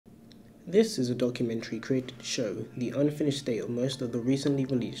This is a documentary created to show the unfinished state of most of the recently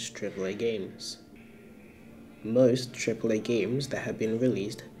released AAA games. Most AAA games that have been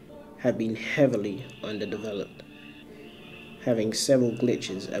released have been heavily underdeveloped, having several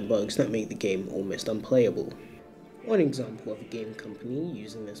glitches and bugs that make the game almost unplayable. One example of a game company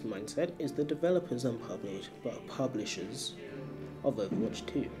using this mindset is the developers and publishers of Overwatch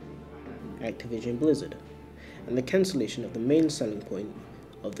 2, Activision Blizzard, and the cancellation of the main selling point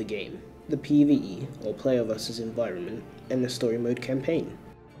of the game, the PvE or player versus environment, and the story mode campaign.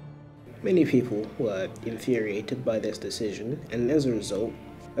 Many people were infuriated by this decision, and as a result,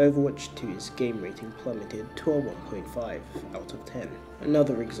 Overwatch 2's game rating plummeted to a 1.5 out of 10.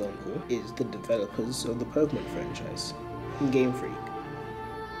 Another example is the developers of the Pokemon franchise, Game Freak.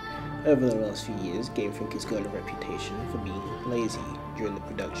 Over the last few years, Game Freak has got a reputation for being lazy during the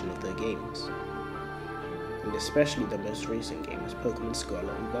production of their games, and especially the most recent game is Pokemon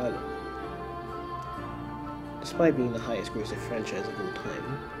Scarlet and Violet. Despite being the highest grossing franchise of all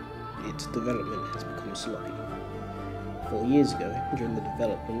time, its development has become sloppy. 4 years ago, during the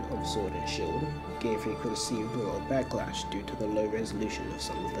development of Sword and Shield, Game Freak received a lot of backlash due to the low resolution of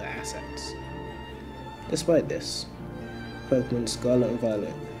some of their assets. Despite this, Pokemon Scarlet and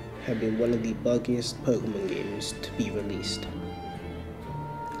Violet have been one of the buggiest Pokemon games to be released.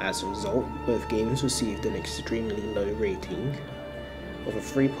 As a result, both games received an extremely low rating of a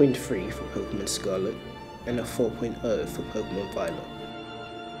 3.3 for Pokemon Scarlet and a 4.0 for Pokemon Violet.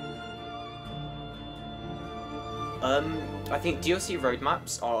 I think DLC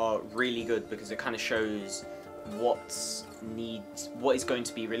roadmaps are really good because it kind of shows what is going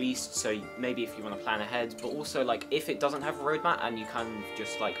to be released, so maybe if you want to plan ahead, but also like if it doesn't have a roadmap and you kind of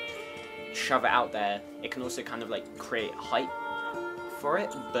just like shove it out there, it can also kind of like create hype for it,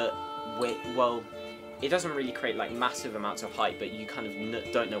 but it doesn't really create like massive amounts of hype, but you kind of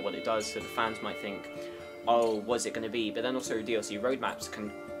don't know what it does, so the fans might think, oh, what's it going to be? But then also DLC roadmaps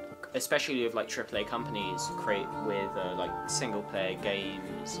can, especially with like AAA companies, create with like single player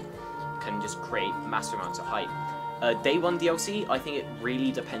games, can just create massive amounts of hype. Day 1 DLC, I think it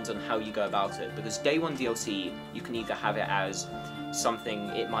really depends on how you go about it, because Day 1 DLC, you can either have it as something,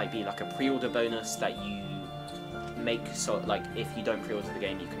 it might be like a pre-order bonus that you make, so like if you don't pre-order the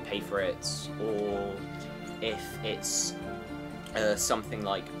game you can pay for it, or if it's something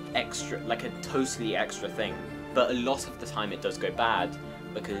like extra, like a totally extra thing. But a lot of the time it does go bad,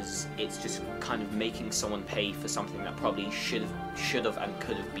 because it's just kind of making someone pay for something that probably should have and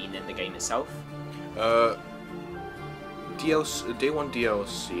could have been in the game itself. Day 1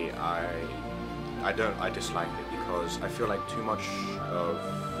 DLC, I dislike it because I feel like too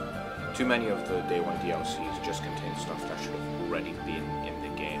many of the Day 1 DLCs just contain stuff that should have already been in the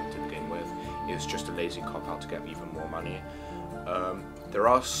game to begin with. It's just a lazy cop-out to get even more money. There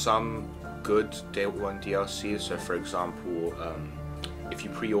are some good Day 1 DLCs, so for example, if you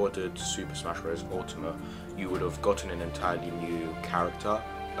pre-ordered Super Smash Bros. Ultimate, you would have gotten an entirely new character,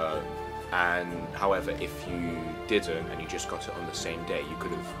 and however, if you didn't and you just got it on the same day, you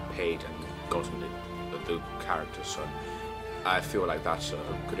could have paid and gotten the character. So I feel like that's a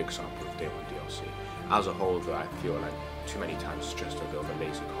good example of Day 1 DLC. As a whole, though, I feel like too many times it's just a bit of a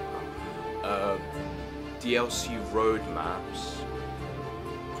lazy cop-out. DLC roadmaps,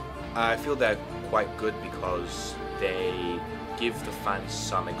 I feel they're quite good because they give the fans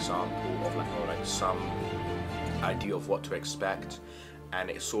some example of like some idea of what to expect, and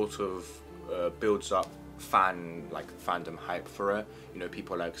it sort of builds up fandom hype for it. You know,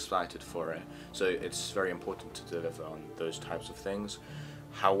 people are excited for it, so it's very important to deliver on those types of things.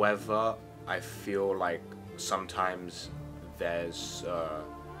 However, I feel like sometimes there's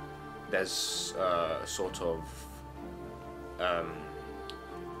sort of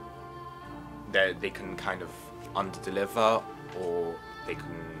they can kind of underdeliver, or they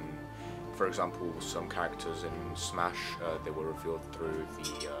can, for example, some characters in Smash, they were revealed through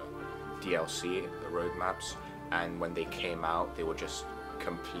the DLC, the roadmaps, and when they came out, they were just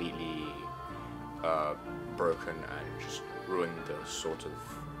completely broken and just ruined the sort of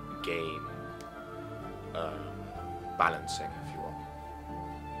game balancing, if you will.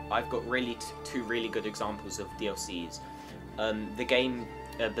 I've got two really good examples of DLCs. The game,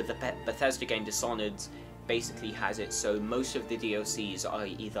 but the Bethesda game Dishonored basically has it so most of the DLCs are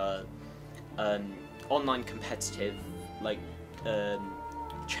either online competitive, like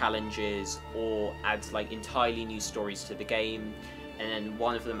challenges, or adds like entirely new stories to the game, and then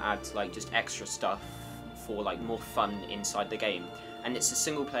one of them adds like just extra stuff for like more fun inside the game. And it's a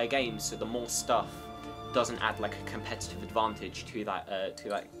single player game, so the more stuff doesn't add like a competitive advantage to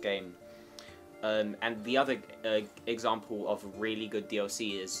that game. And the other example of really good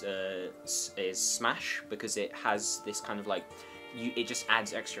DLC is Smash, because it has this kind of like, it just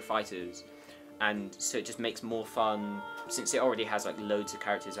adds extra fighters, and so it just makes more fun, since it already has like loads of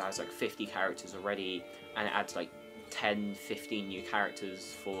characters. It has like 50 characters already, and it adds like 10, 15 new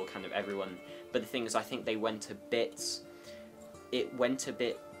characters for kind of everyone. But the thing is, I think it went a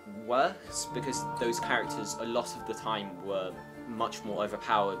bit worse, because those characters a lot of the time were much more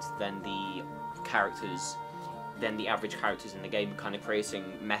overpowered than the average characters in the game, kind of creating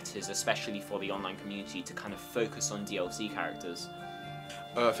metas, especially for the online community, to kind of focus on DLC characters.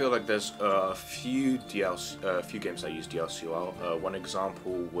 I feel like there's a few games that use DLC well. One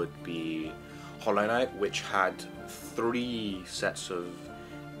example would be Hollow Knight, which had 3 sets of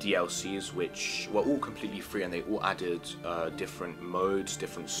DLCs which were all completely free, and they all added different modes,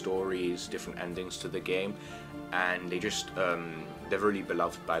 different stories, different endings to the game, and they're really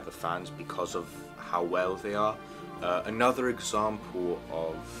beloved by the fans because of how well they are. Another example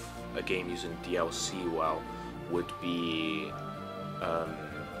of a game using DLC well would be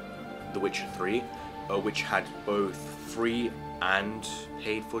The Witcher 3, which had both free and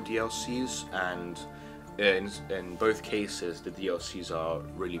paid for DLCs, and in both cases the DLCs are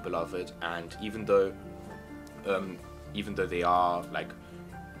really beloved, and even though they are like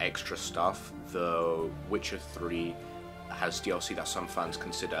extra stuff, The Witcher 3 has DLC that some fans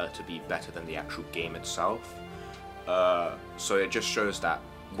consider to be better than the actual game itself. So it just shows that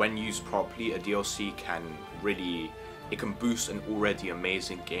when used properly, a DLC can boost an already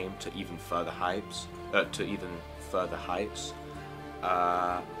amazing game to even further heights. A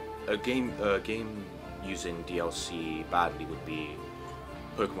game using DLC badly would be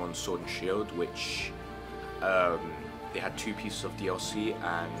Pokemon Sword and Shield, which they had 2 pieces of DLC,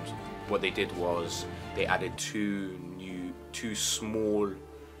 and what they did was they added 2 small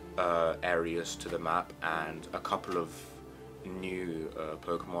areas to the map and a couple of new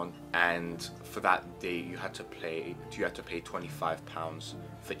Pokemon, and for that you had to pay £25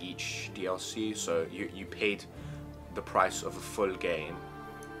 for each DLC. So you paid the price of a full game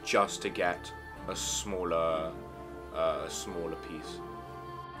just to get a smaller piece.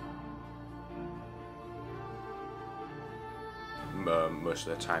 Most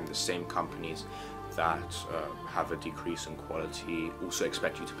of the time, the same companies that have a decrease in quality also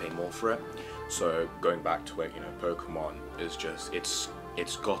expect you to pay more for it. So going back to it, Pokemon is just it's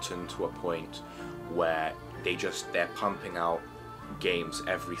gotten to a point where they're pumping out games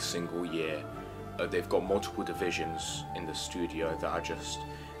every single year. They've got multiple divisions in the studio that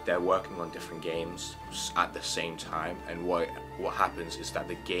they're working on different games at the same time, and what happens is that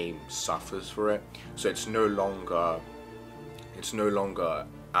the game suffers for it. So it's no longer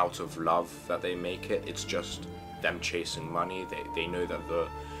out of love that they make it, it's just them chasing money. They know that the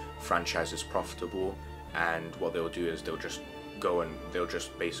franchise is profitable, and what they'll do is they'll just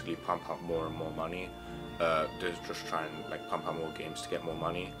basically pump up more and more money. They'll just try and like pump out more games to get more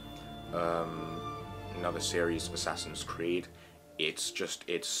money. Another series, Assassin's Creed, it's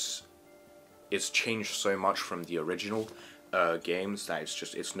changed so much from the original games that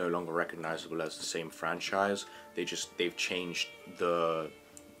it's no longer recognizable as the same franchise. They've changed the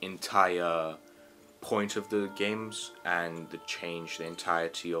entire point of the games, and the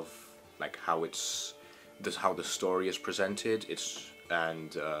entirety of like how the story is presented. It's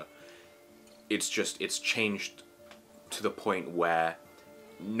changed to the point where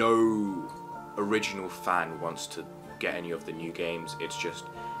no original fan wants to get any of the new games. It's just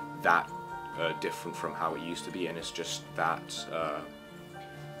that different from how it used to be, and it's just that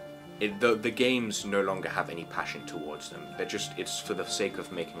the games no longer have any passion towards them. It's for the sake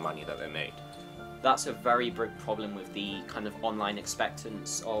of making money that they're made. That's a very big problem with the kind of online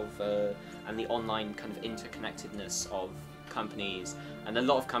expectance of and the online kind of interconnectedness of companies. And a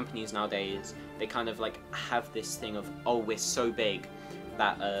lot of companies nowadays, they kind of like have this thing of, oh, we're so big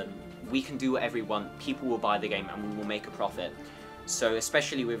that we can do whatever we want, people will buy the game and we will make a profit. So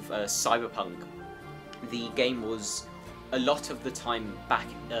especially with Cyberpunk, the game was a lot of the time back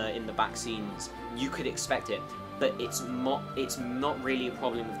in the back scenes. You could expect it, but it's not really a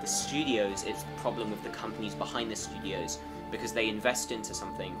problem with the studios, it's the problem with the companies behind the studios, because they invest into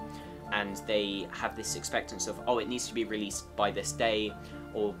something and they have this expectance of, oh, it needs to be released by this day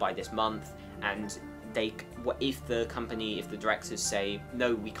or by this month, and if the directors say,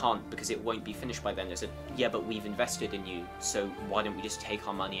 no, we can't because it won't be finished by then, they said, yeah, but we've invested in you, so why don't we just take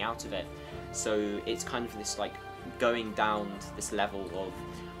our money out of it? So it's kind of this like going down to this level of,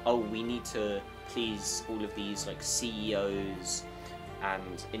 oh, we need to please all of these like CEOs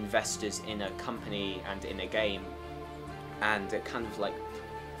and investors in a company and in a game, and it kind of like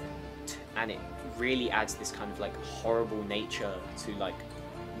and it really adds this kind of like horrible nature to like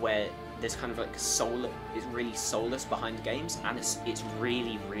where there's kind of like it's really soulless behind games, and it's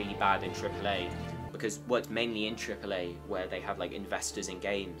really bad in AAA, because it's mainly in AAA where they have like investors in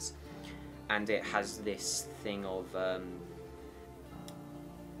games, and it has this thing of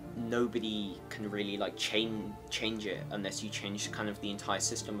nobody can really like change it unless you change kind of the entire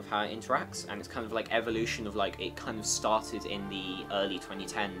system of how it interacts. And it's kind of like evolution of like, it kind of started in the early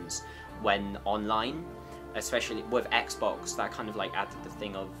 2010s when online, especially with Xbox, that kind of like added the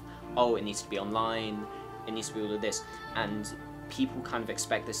thing of, oh, it needs to be online, it needs to be all of this, and people kind of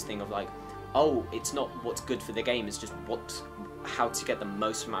expect this thing of like, oh, it's not what's good for the game, it's just how to get the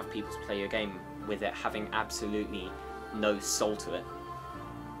most amount of people to play your game, with it having absolutely no soul to it.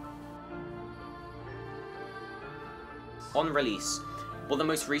 On release, well, the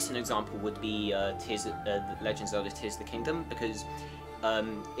most recent example would be Legend of Zelda Tears of the Kingdom, because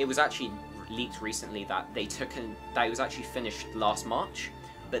it was actually leaked recently that it was actually finished last March,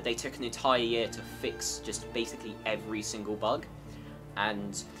 but they took an entire year to fix just basically every single bug,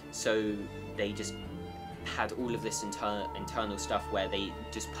 and so they just had all of this internal stuff where they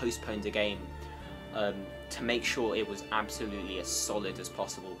just postponed the game to make sure it was absolutely as solid as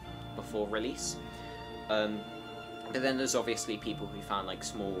possible before release. But then there's obviously people who found like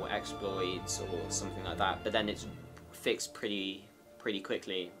small exploits or something like that, but then it's fixed pretty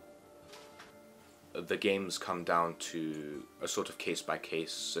quickly. The games come down to a sort of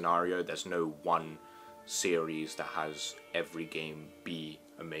case-by-case scenario. There's no one series that has every game be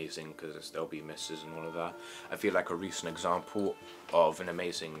amazing, because there'll be misses and all of that. I feel like a recent example of an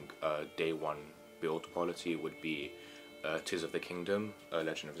amazing day one build quality would be Tears of the Kingdom,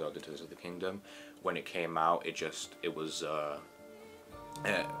 Legend of Zelda Tears of the Kingdom. When it came out, it was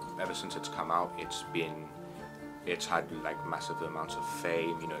ever since it's come out, it's had like massive amounts of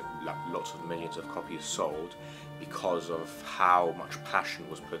fame, you know, like lots of millions of copies sold, because of how much passion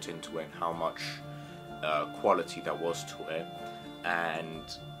was put into it and how much quality there was to it. And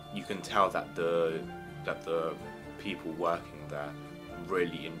you can tell that the people working there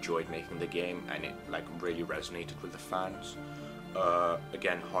really enjoyed making the game, and it like really resonated with the fans.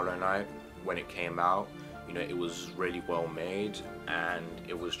 Again, Hollow Knight, when it came out, you know, it was really well made, and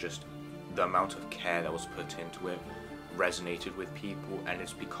it was just the amount of care that was put into it resonated with people, and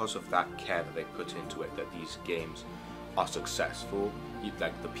it's because of that care that they put into it that these games are successful.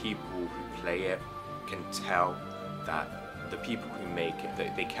 Like, the people who play it can tell that the people who make it, they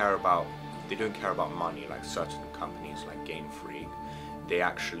don't care about money like certain companies like Game Freak. They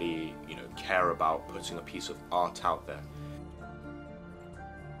actually, you know, care about putting a piece of art out there.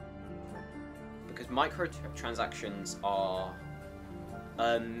 Because microtransactions are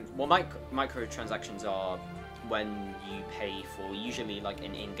microtransactions are when you pay for usually like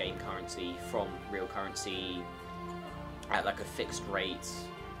an in-game currency from real currency at like a fixed rate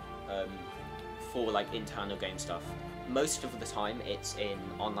for like internal game stuff. Most of the time it's in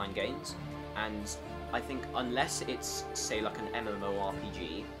online games, and I think unless it's, say, like an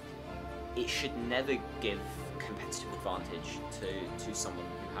MMORPG, it should never give competitive advantage to someone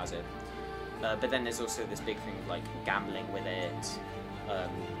who has it. But then there's also this big thing of like gambling with it,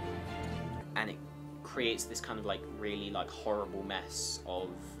 and it creates this kind of like really like horrible mess of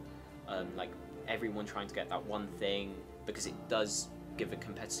like everyone trying to get that one thing, because it does give a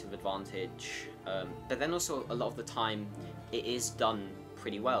competitive advantage. But then also a lot of the time it is done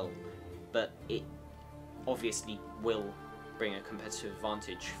pretty well, but it obviously will bring a competitive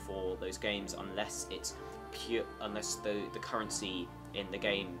advantage for those games unless the currency in the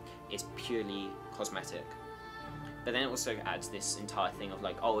game is purely cosmetic. But then it also adds this entire thing of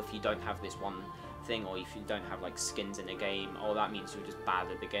like, oh, if you don't have this one thing, or if you don't have like skins in a game, oh, that means you're just bad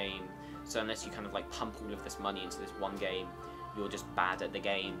at the game. So unless you kind of like pump all of this money into this one game, you're just bad at the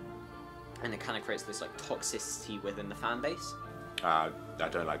game, and it kind of creates this like toxicity within the fan base. I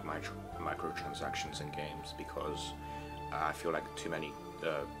don't like microtransactions in games, because I feel like too many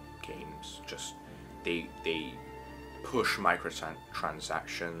games just they push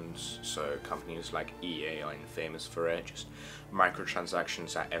microtransactions. So companies like EA are infamous for it, just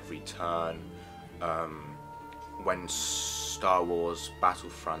microtransactions at every turn. When Star Wars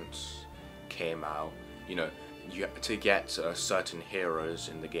Battlefront came out, you know, to get certain heroes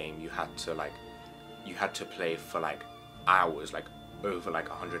in the game, you had to play for like hours, like over like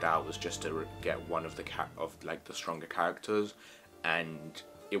 100 hours, just to get one of the stronger characters. And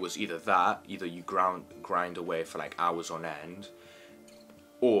it was either you grind away for like hours on end,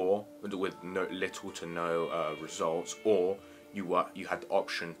 or with little to no results, or you had the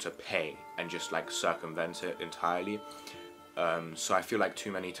option to pay and just like circumvent it entirely. So I feel like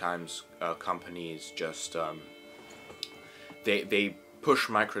too many times companies just they put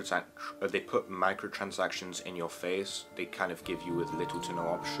microtransactions in your face. They kind of give you with little to no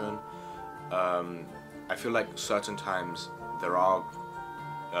option. I feel like certain times there are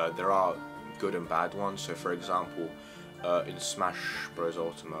good and bad ones. So for example, in Smash Bros.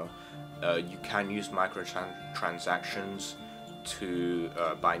 Ultimate, you can use microtransactions to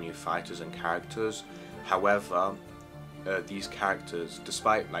buy new fighters and characters. However, these characters,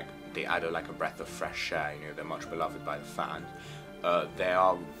 despite like they add a breath of fresh air, you know, they're much beloved by the fans, they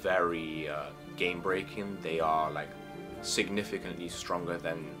are very game-breaking. They are like significantly stronger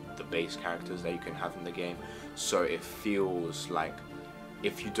than the base characters that you can have in the game. So it feels like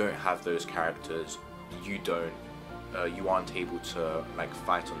if you don't have those characters, you aren't able to like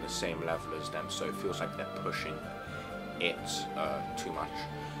fight on the same level as them. So it feels like they're pushing it too much.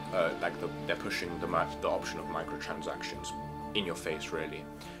 They're pushing the option of microtransactions in your face, really.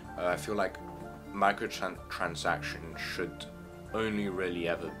 I feel like microtransactions should only really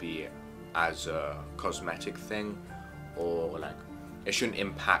ever be as a cosmetic thing, or like it shouldn't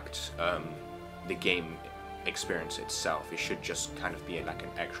impact the game experience itself. It should just kind of be like an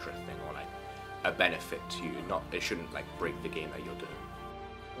extra thing, or like a benefit to you. It shouldn't like break the game that you're doing.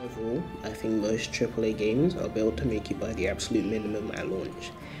 Overall, I think most AAA games are built to make you buy the absolute minimum at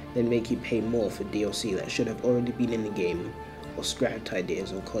launch, then make you pay more for DLC that should have already been in the game, or scrapped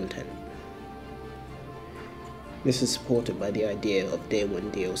ideas or content. This is supported by the idea of Day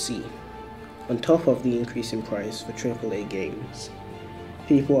 1 DLC. On top of the increase in price for AAA games,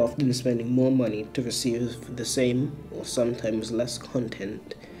 people are often spending more money to receive the same or sometimes less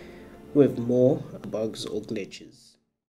content with more bugs or glitches.